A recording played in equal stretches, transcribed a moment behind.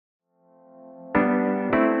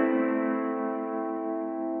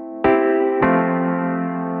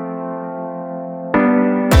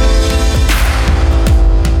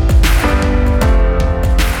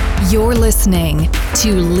listening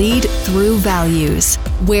to Lead Through Values,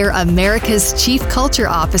 where America's Chief Culture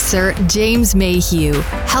Officer, James Mayhew,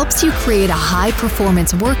 helps you create a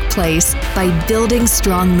high-performance workplace by building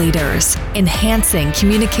strong leaders, enhancing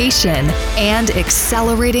communication, and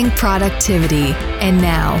accelerating productivity. And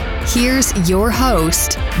now, here's your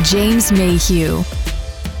host, James Mayhew.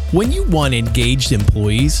 When you want engaged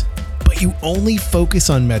employees, but you only focus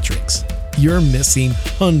on metrics, you're missing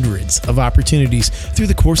hundreds of opportunities through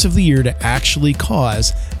the course of the year to actually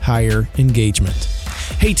cause higher engagement.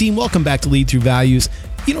 Hey team, welcome back to Lead Through Values.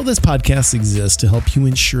 You know, this podcast exists to help you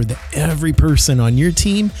ensure that every person on your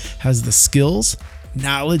team has the skills,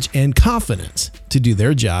 knowledge, and confidence to do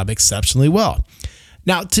their job exceptionally well.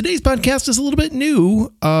 Now, today's podcast is a little bit new.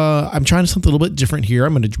 I'm trying something a little bit different here.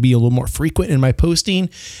 I'm going to be a little more frequent in my posting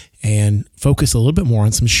and focus a little bit more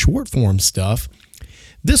on some short form stuff.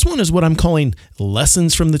 This one is what I'm calling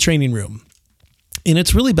Lessons from the Training Room. And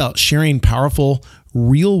it's really about sharing powerful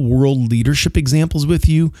real world leadership examples with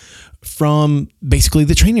you from basically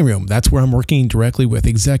the training room. That's where I'm working directly with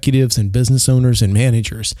executives and business owners and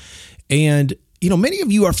managers. And, you know, many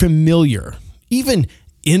of you are familiar, even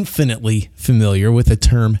infinitely familiar with the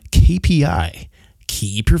term KPI,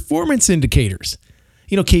 key performance indicators.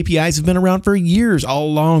 You know, KPIs have been around for years, a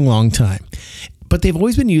long time. But they've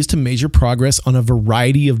always been used to measure progress on a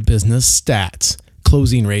variety of business stats,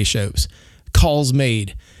 closing ratios, calls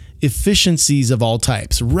made, efficiencies of all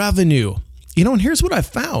types, revenue. You know, and here's what I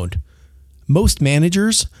found. Most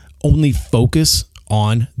managers only focus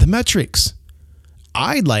on the metrics.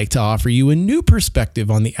 I'd like to offer you a new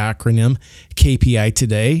perspective on the acronym KPI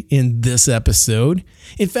today in this episode.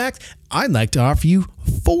 In fact, I'd like to offer you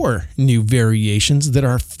 4 new variations that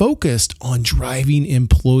are focused on driving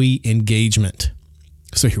employee engagement.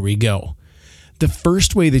 So here we go. The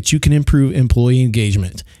first way that you can improve employee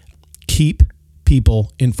engagement, keep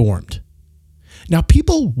people informed. Now,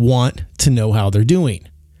 people want to know how they're doing.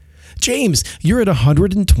 James, you're at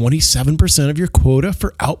 127% of your quota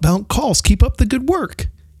for outbound calls. Keep up the good work.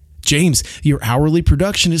 James, your hourly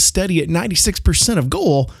production is steady at 96% of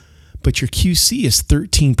goal, but your QC is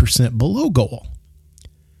 13% below goal.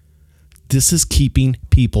 This is keeping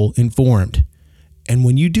people informed. And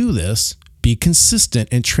when you do this, be consistent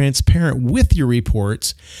and transparent with your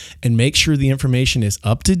reports and make sure the information is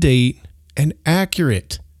up to date and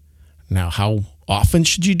accurate. Now, how often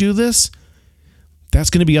should you do this? That's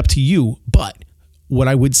going to be up to you. But what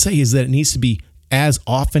I would say is that it needs to be as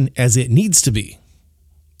often as it needs to be.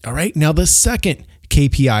 All right. Now, the second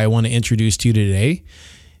KPI I want to introduce to you today,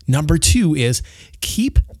 number 2, is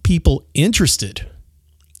keep people interested.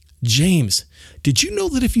 James, did you know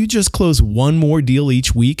that if you just close one more deal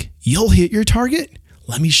each week, you'll hit your target?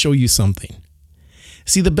 Let me show you something.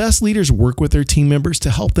 See, the best leaders work with their team members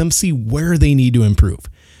to help them see where they need to improve,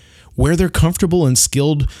 where they're comfortable and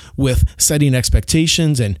skilled with setting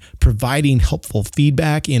expectations and providing helpful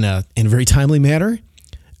feedback in a very timely manner.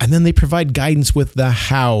 And then they provide guidance with the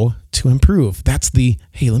how to improve. That's the,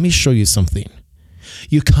 hey, let me show you something.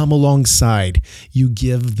 You come alongside, you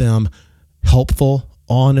give them helpful,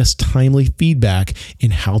 honest, timely feedback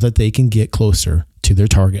in how that they can get closer to their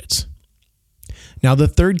targets. Now, the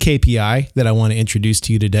third KPI that I want to introduce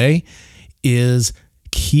to you today is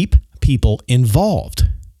keep people involved.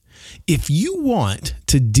 If you want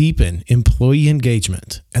to deepen employee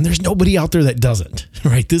engagement, and there's nobody out there that doesn't,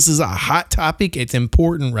 right? This is a hot topic. It's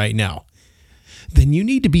important right now. Then you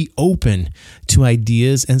need to be open to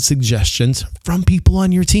ideas and suggestions from people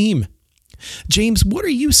on your team. James, what are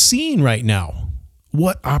you seeing right now?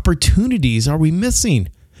 What opportunities are we missing?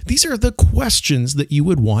 These are the questions that you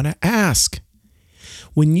would want to ask.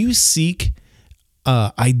 When you seek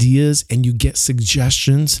ideas and you get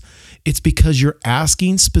suggestions, it's because you're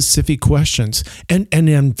asking specific questions. And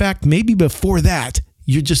in fact, maybe before that,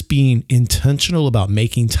 you're just being intentional about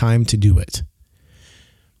making time to do it.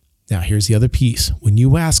 Now, here's the other piece. When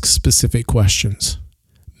you ask specific questions,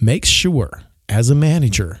 make sure as a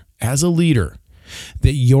manager, as a leader,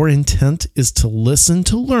 that your intent is to listen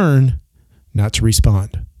to learn, not to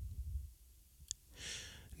respond.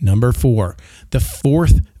 Number 4, the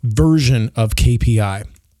 4th version of KPI,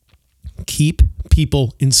 keep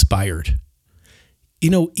people inspired. You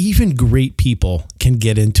know, even great people can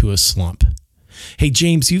get into a slump. Hey,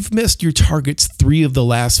 James, you've missed your targets 3 of the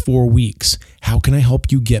last 4 weeks. How can I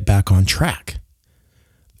help you get back on track?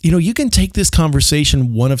 You know, you can take this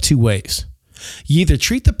conversation one of 2 ways. You either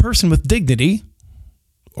treat the person with dignity,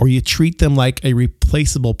 or you treat them like a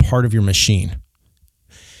replaceable part of your machine.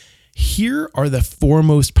 Here are the 4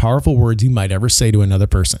 most powerful words you might ever say to another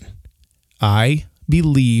person. I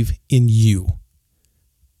believe in you.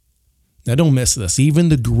 Now don't miss this. Even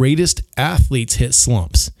the greatest athletes hit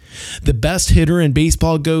slumps. The best hitter in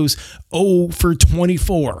baseball goes 0 for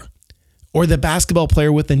 24. Or the basketball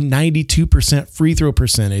player with a 92% free throw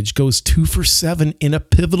percentage goes 2 for 7 in a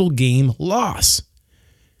pivotal game loss.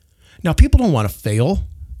 Now people don't want to fail.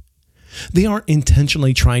 They aren't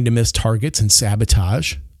intentionally trying to miss targets and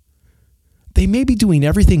sabotage. They may be doing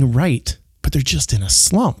everything right, but they're just in a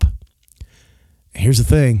slump. Here's the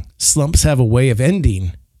thing. Slumps have a way of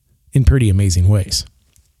ending in pretty amazing ways.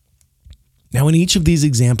 Now, in each of these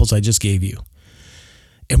examples I just gave you,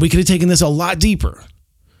 and we could have taken this a lot deeper,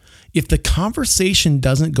 if the conversation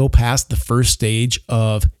doesn't go past the first stage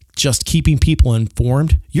of just keeping people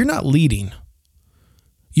informed, you're not leading.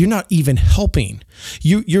 You're not even helping.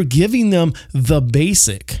 You're giving them the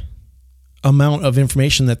basic amount of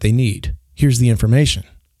information that they need. Here's the information.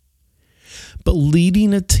 But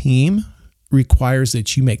leading a team requires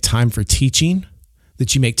that you make time for teaching,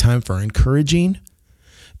 that you make time for encouraging,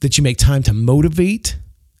 that you make time to motivate,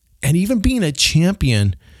 and even being a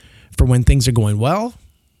champion for when things are going well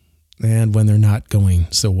and when they're not going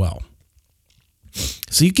so well.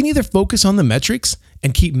 So you can either focus on the metrics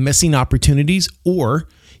and keep missing opportunities, or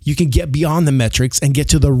you can get beyond the metrics and get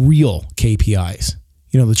to the real KPIs.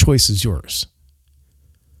 The choice is yours.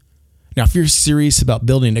 Now, if you're serious about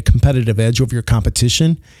building a competitive edge over your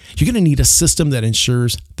competition, you're going to need a system that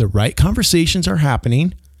ensures the right conversations are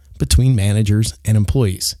happening between managers and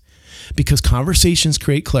employees. Because conversations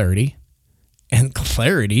create clarity, and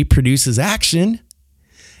clarity produces action,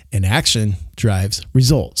 and action drives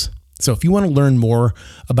results. So if you want to learn more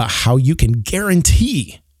about how you can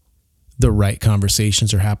guarantee the right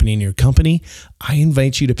conversations are happening in your company, I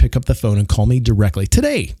invite you to pick up the phone and call me directly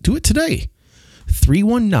today. Do it today.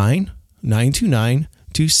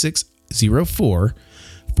 319-929-2604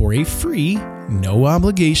 for a free, no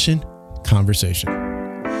obligation conversation.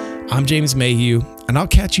 I'm James Mayhew, and I'll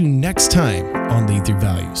catch you next time on Lead Through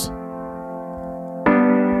Values.